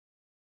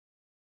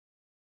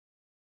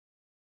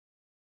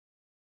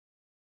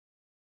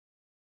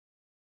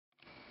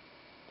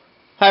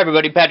Hi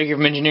everybody, Patrick here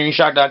from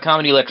EngineeringShock.com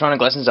and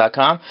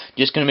ElectronicLessons.com.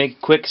 Just going to make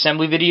a quick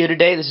assembly video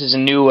today. This is a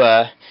new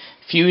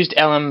fused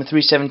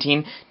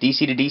LM317 DC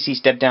to DC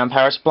step-down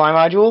power supply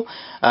module.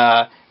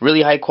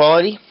 Really high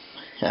quality.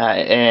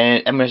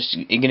 And I'm going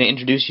to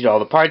introduce you to all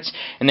the parts,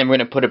 and then we're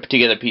going to put it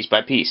together piece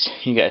by piece.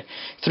 You got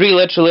 3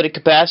 electrolytic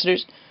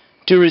capacitors,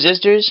 2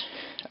 resistors,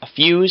 a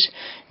fuse,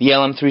 the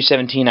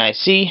LM317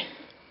 IC,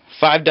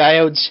 5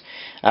 diodes,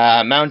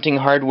 mounting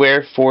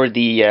hardware for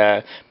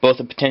the both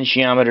the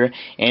potentiometer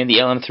and the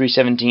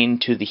LM317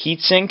 to the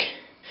heatsink,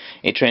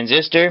 a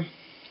transistor,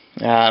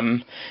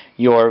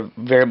 your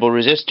variable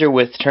resistor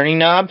with turning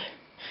knob,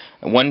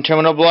 1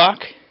 terminal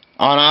block,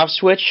 on-off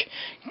switch,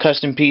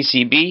 custom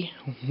PCB,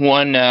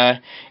 1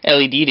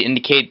 LED to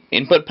indicate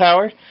input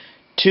power,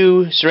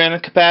 2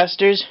 ceramic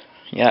capacitors,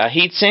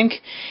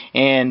 heatsink,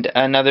 and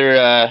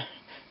another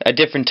a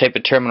different type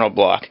of terminal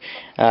block,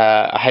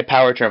 a high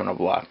power terminal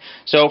block.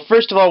 So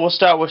first of all, we'll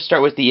start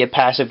with the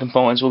passive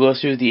components. We'll go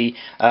through the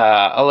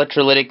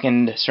electrolytic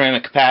and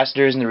ceramic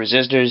capacitors and the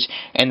resistors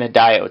and the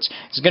diodes.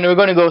 We're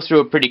going to go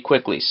through it pretty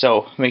quickly,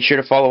 so make sure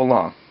to follow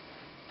along.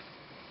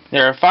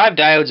 There are 5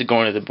 diodes that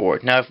go into the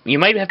board. Now, you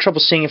might have trouble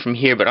seeing it from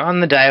here, but on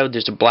the diode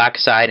there's a black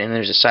side and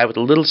there's a side with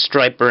a little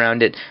stripe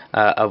around it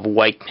of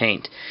white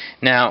paint.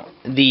 Now,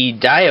 the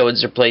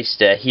diodes are placed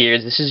here.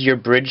 This is your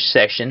bridge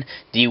section,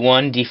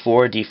 D1,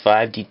 D4,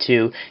 D5,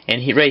 D2,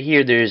 and right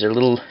here there's a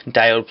little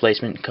diode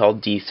placement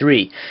called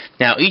D3.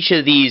 Now, each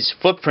of these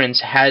footprints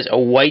has a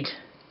white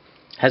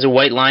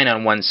line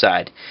on one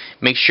side.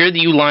 Make sure that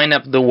you line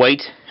up the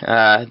white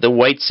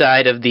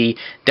side of the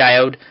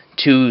diode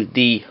to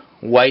the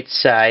white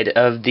side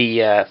of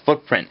the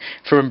footprint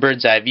from a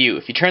bird's eye view.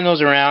 If you turn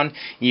those around,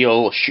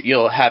 you'll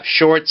have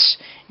shorts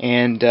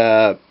and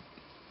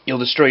you'll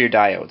destroy your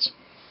diodes.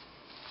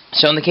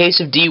 So in the case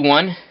of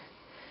D1,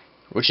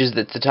 which is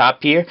at the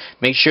top here,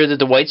 make sure that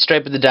the white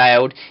stripe of the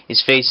diode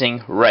is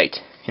facing right.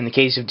 In the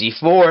case of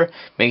D4,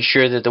 make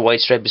sure that the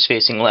white stripe is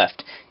facing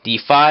left.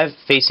 D5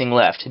 facing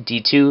left.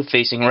 D2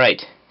 facing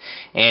right.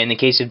 And in the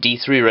case of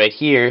D3 right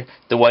here,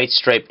 the white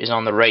stripe is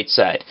on the right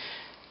side.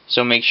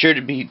 So make sure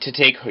to be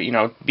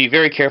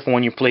very careful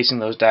when you're placing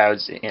those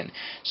diodes in.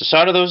 So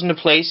solder those into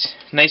place.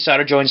 Nice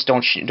solder joints,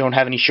 don't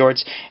have any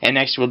shorts. And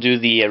next we'll do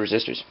the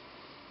resistors.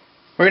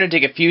 We're going to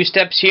take a few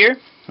steps here.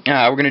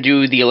 We're going to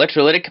do the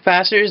electrolytic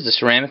capacitors, the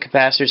ceramic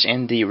capacitors,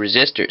 and the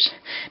resistors.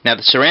 Now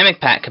the ceramic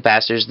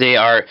capacitors, they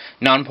are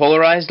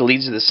non-polarized. The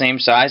leads are the same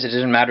size. It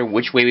doesn't matter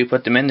which way we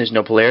put them in. There's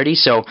no polarity.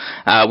 So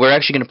we're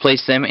actually going to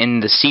place them in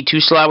the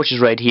C2 slot, which is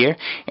right here,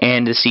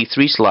 and the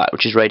C3 slot,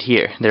 which is right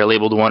here. They're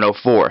labeled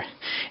 104.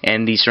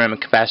 And the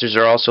ceramic capacitors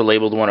are also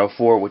labeled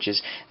 104, which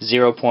is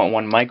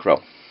 0.1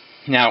 micro.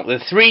 Now the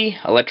 3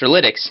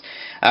 electrolytics,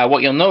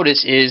 what you'll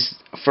notice is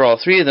for all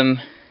 3 of them,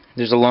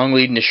 there's a long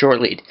lead and a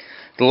short lead.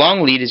 The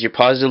long lead is your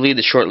positive lead,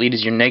 the short lead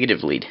is your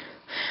negative lead.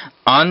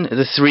 On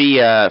the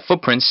 3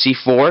 footprints,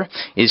 C4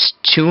 is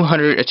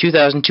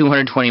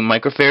 2,220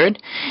 microfarad,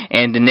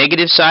 and the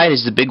negative side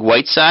is the big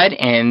white side,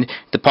 and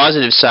the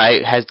positive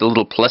side has the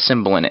little plus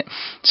symbol in it.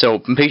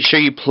 So make sure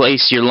you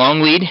place your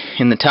long lead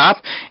in the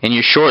top and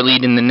your short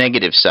lead in the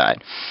negative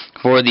side.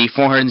 For the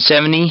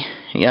 470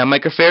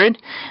 microfarad,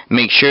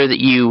 make sure that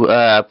you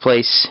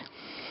place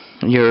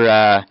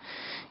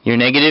your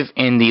negative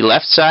in the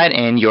left side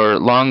and your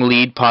long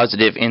lead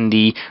positive in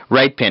the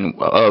right pin,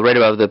 right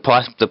above the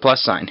plus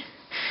sign.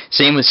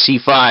 Same with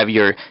C5,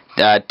 your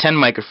 10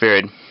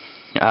 microfarad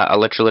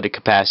electrolytic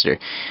capacitor.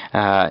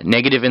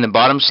 Negative in the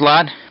bottom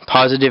slot,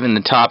 positive in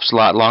the top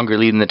slot, longer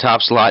lead in the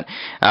top slot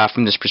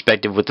from this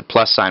perspective with the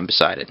plus sign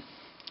beside it.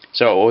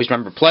 So always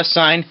remember plus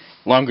sign,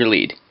 longer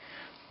lead.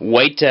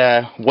 White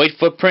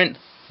footprint,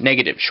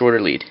 negative,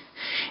 shorter lead.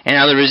 And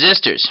now the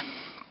resistors.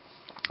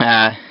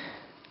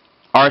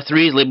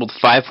 R3 is labeled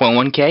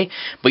 5.1K,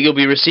 but you'll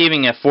be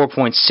receiving a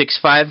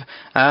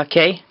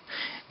 4.65K.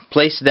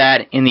 Place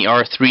that in the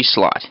R3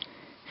 slot.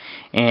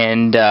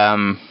 And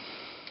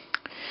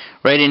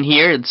right in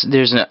here,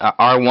 there's an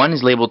R1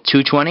 is labeled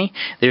 220.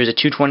 There's a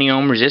 220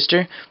 ohm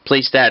resistor.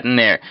 Place that in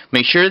there.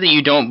 Make sure that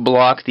you don't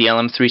block the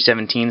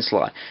LM317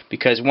 slot,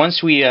 because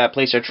once we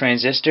place our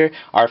transistor,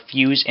 our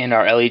fuse, and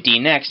our LED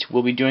next,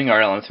 we'll be doing our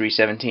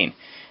LM317.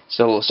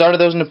 So we'll solder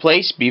those into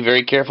place. Be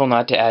very careful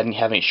not to have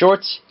any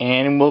shorts,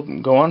 and we'll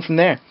go on from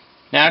there.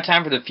 Now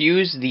time for the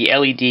fuse, the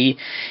LED,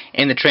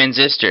 and the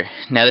transistor.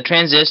 Now the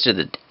transistor,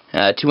 the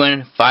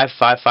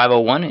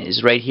 2N55501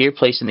 is right here,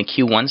 placed in the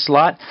Q1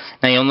 slot.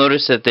 Now you'll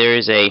notice that there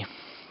is a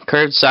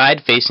curved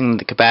side facing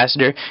the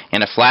capacitor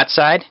and a flat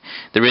side.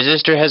 The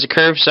resistor has a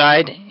curved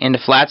side and a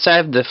flat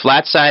side. The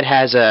flat side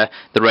has the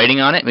writing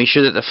on it. Make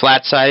sure that the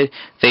flat side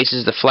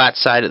faces the flat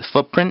side of the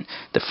footprint,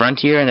 the front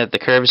here, and that the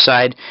curved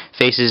side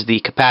faces the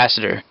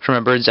capacitor from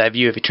a bird's eye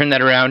view. If you turn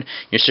that around,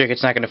 your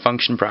circuit's not going to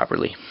function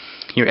properly.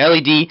 Your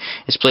LED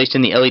is placed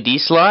in the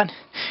LED slot.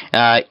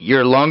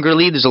 Your longer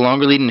lead, there's a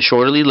longer lead and a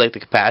shorter lead like the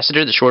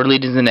capacitor. The shorter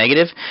lead is the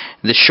negative.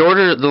 The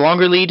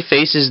longer lead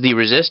faces the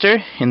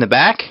resistor in the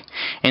back,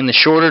 and the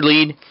shorter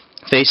lead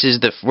faces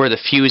where the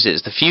fuse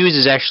is. The fuse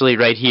is actually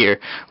right here,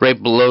 right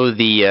below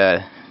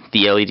the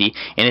the LED,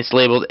 and it's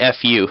labeled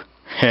FU.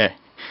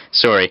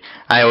 Sorry,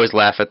 I always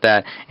laugh at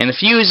that. And the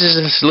fuse is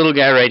this little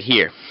guy right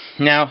here.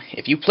 Now,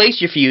 if you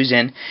place your fuse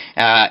in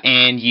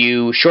and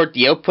you short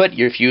the output,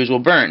 your fuse will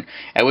burn,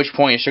 at which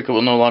point your circuit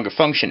will no longer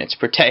function. It's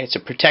a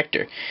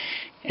protector.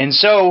 And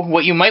so,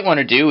 what you might want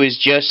to do is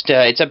just,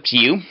 it's up to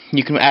you.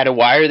 You can add a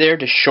wire there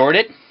to short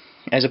it,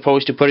 as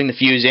opposed to putting the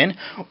fuse in.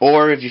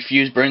 Or if your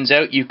fuse burns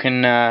out, you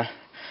can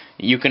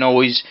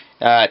always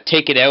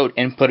take it out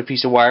and put a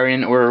piece of wire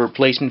in or a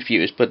replacement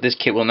fuse. But this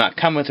kit will not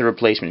come with a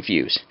replacement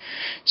fuse.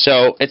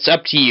 So, it's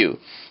up to you.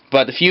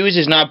 But the fuse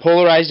is not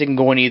polarized. It can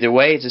go in either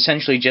way. It's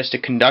essentially just a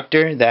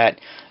conductor that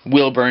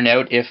will burn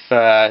out if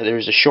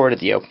there's a short at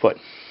the output.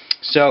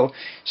 So,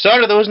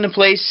 solder those into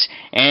place,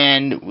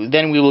 and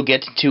then we will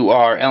get to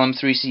our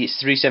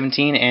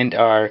LM317 and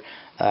our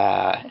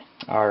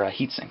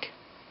heatsink.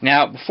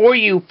 Now, before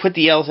you put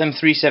the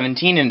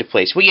LM317 into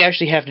place, what you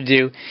actually have to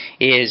do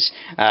is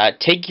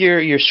take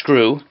your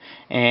screw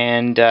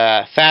and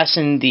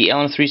fasten the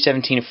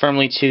LM317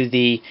 firmly to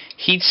the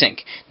heatsink.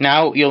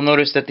 Now, you'll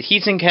notice that the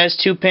heatsink has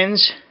 2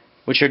 pins,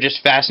 which are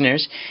just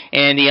fasteners,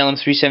 and the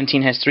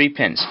LM317 has 3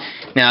 pins.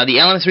 Now, the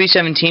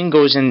LM317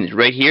 goes in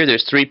right here.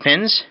 There's 3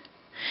 pins.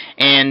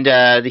 And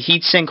the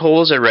heatsink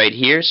holes are right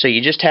here, so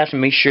you just have to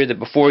make sure that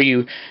before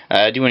you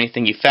do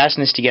anything, you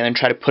fasten this together and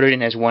try to put it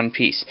in as one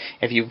piece.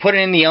 If you put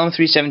it in the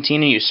LM317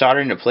 and you solder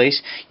it into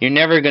place, you're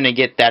never going to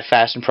get that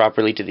fastened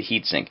properly to the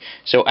heatsink.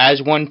 So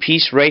as one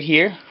piece right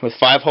here with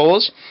 5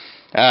 holes,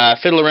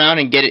 fiddle around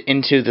and get it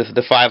into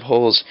the 5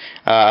 holes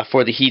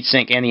for the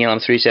heatsink and the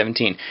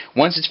LM317.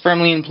 Once it's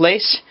firmly in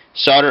place,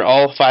 solder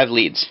all 5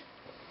 leads.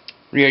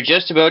 We are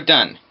just about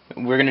done.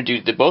 We're going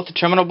to do both the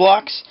terminal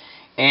blocks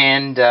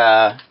and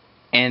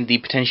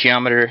the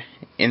potentiometer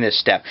in this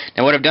step.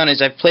 Now what I've done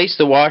is I've placed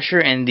the washer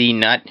and the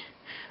nut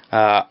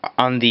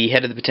on the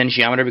head of the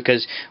potentiometer,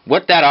 because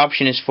what that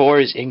option is for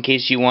is in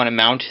case you want to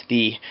mount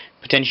the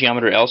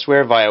potentiometer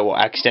elsewhere via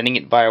extending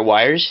it via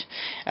wires.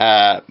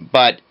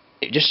 But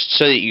just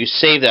so that you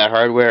save that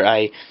hardware,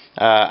 I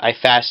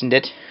fastened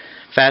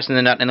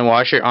the nut and the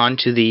washer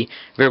onto the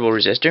variable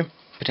resistor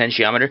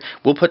potentiometer.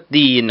 We'll put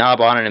the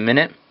knob on in a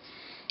minute,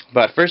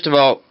 but first of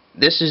all,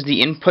 this is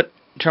the input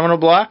terminal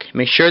block.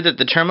 Make sure that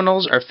the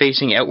terminals are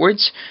facing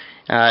outwards.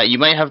 You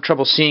might have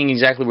trouble seeing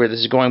exactly where this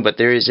is going, but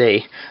there is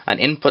an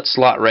input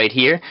slot right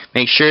here.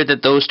 Make sure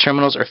that those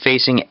terminals are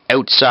facing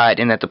outside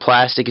and that the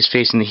plastic is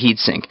facing the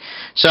heatsink.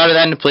 Solder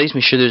that into place.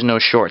 Make sure there's no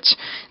shorts.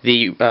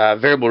 The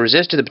variable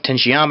resistor, the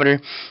potentiometer,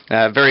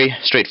 very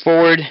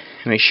straightforward.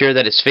 Make sure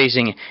that it's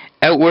facing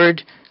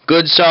outward.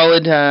 Good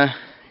solid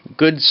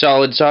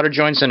solder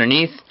joints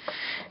underneath.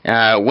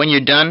 When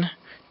you're done,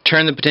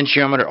 turn the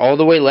potentiometer all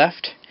the way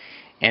left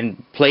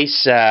and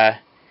place the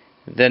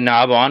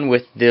knob on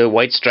with the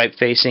white stripe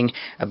facing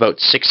about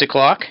 6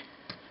 o'clock.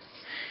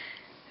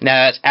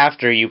 Now that's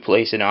after you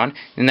place it on,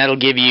 and that'll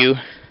give you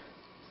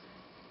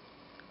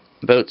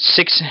about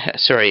 7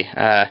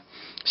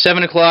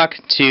 o'clock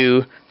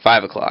to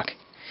 5 o'clock.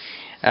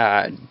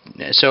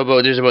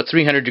 So there's about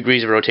 300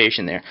 degrees of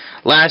rotation there.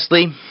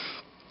 Lastly,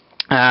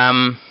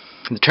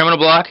 the terminal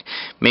block,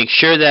 make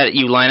sure that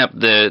you line up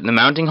the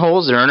mounting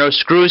holes. There are no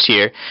screws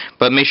here,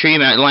 but make sure you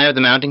line up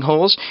the mounting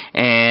holes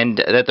and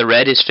that the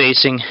red is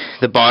facing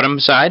the bottom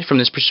side from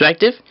this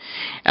perspective,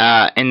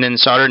 and then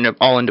solder it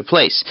all into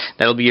place.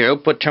 That'll be your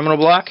output terminal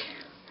block.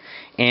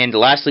 And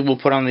lastly, we'll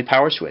put on the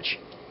power switch.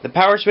 The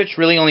power switch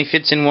really only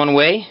fits in one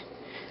way,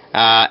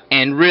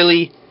 and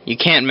really you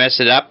can't mess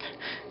it up.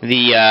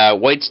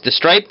 The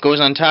stripe goes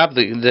on top,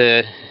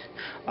 the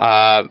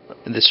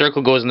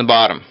circle goes in the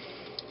bottom.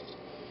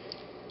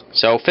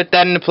 So fit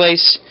that into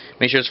place,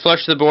 make sure it's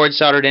flush to the board,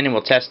 soldered in, and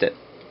we'll test it.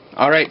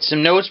 Alright,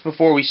 some notes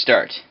before we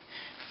start.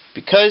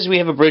 Because we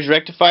have a bridge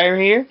rectifier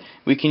here,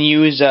 we can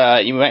use,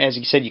 as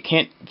you said, you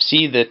can't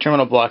see the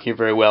terminal block here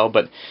very well,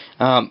 but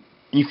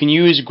you can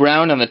use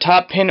ground on the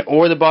top pin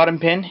or the bottom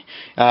pin.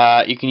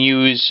 You can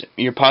use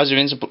your positive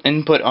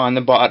input on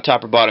the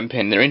top or bottom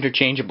pin. They're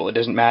interchangeable, it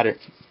doesn't matter.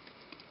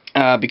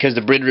 Because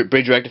the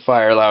bridge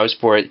rectifier allows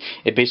for it,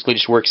 it basically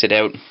just works it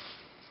out.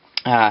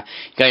 You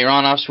got your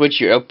on-off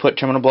switch, your output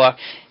terminal block.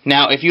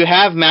 Now, if you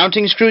have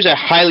mounting screws, I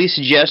highly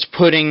suggest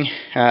putting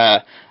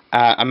a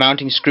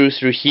mounting screw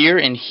through here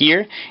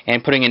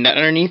and putting a nut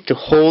underneath to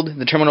hold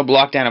the terminal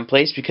block down in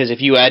place, because if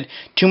you add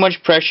too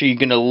much pressure, you're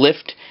going to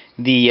lift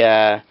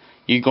the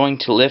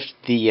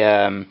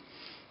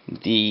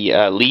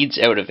leads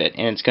out of it,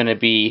 and it's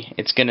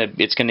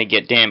going to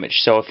get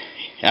damaged. So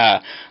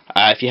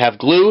if you have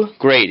glue,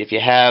 great. If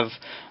you have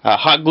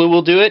hot glue,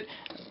 will do it.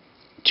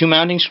 2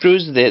 mounting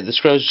screws, the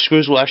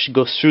screws will actually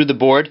go through the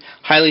board.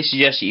 Highly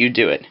suggest that you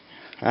do it.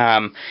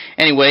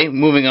 Anyway,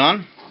 moving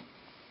on.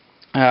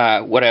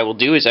 What I will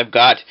do is I've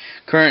got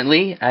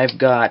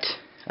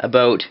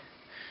about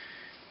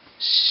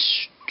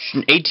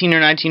 18 or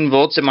 19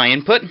 volts at my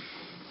input.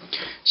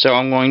 So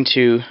I'm going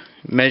to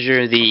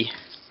measure the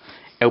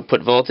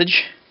output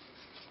voltage.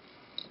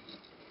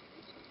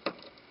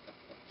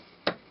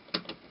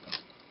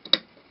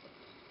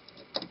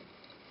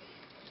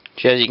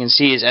 Which, as you can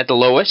see, is at the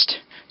lowest.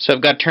 So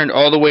I've got turned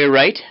all the way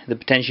right, the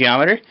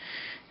potentiometer.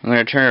 I'm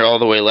going to turn it all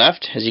the way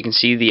left. As you can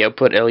see, the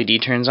output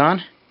LED turns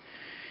on,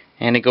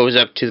 and it goes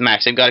up to the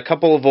max. I've got a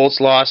couple of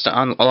volts lost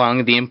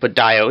along the input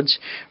diodes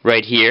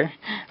right here.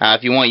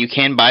 If you want, you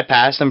can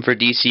bypass them for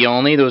DC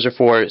only. Those are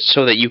for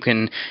so that you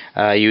can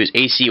use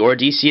AC or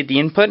DC at the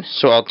input.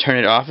 So I'll turn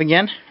it off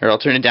again, or I'll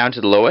turn it down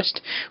to the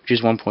lowest, which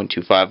is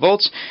 1.25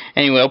 volts.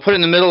 Anyway, I'll put it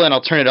in the middle and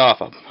I'll turn it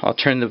off. I'll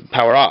turn the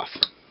power off.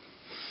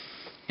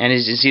 And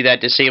as you see, that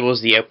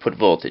disables the output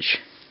voltage.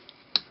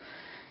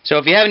 So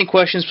if you have any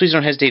questions, please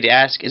don't hesitate to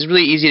ask. It's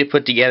really easy to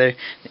put together,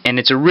 and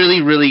it's a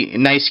really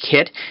nice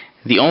kit.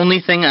 The only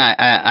thing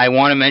I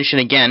want to mention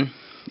again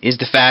is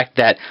the fact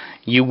that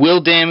you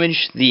will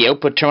damage the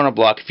output terminal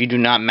block if you do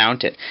not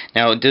mount it.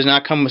 Now, it does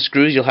not come with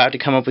screws. You'll have to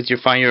come up with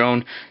find your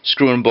own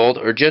screw and bolt,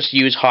 or just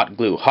use hot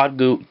glue. Hot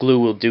glue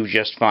will do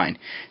just fine.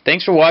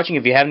 Thanks for watching.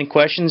 If you have any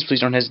questions, please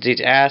don't hesitate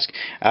to ask.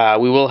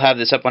 We will have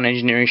this up on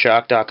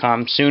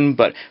engineeringshock.com soon,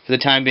 but for the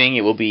time being,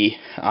 it will be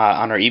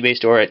on our eBay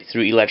store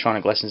through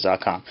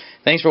electroniclessons.com.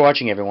 Thanks for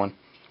watching, everyone.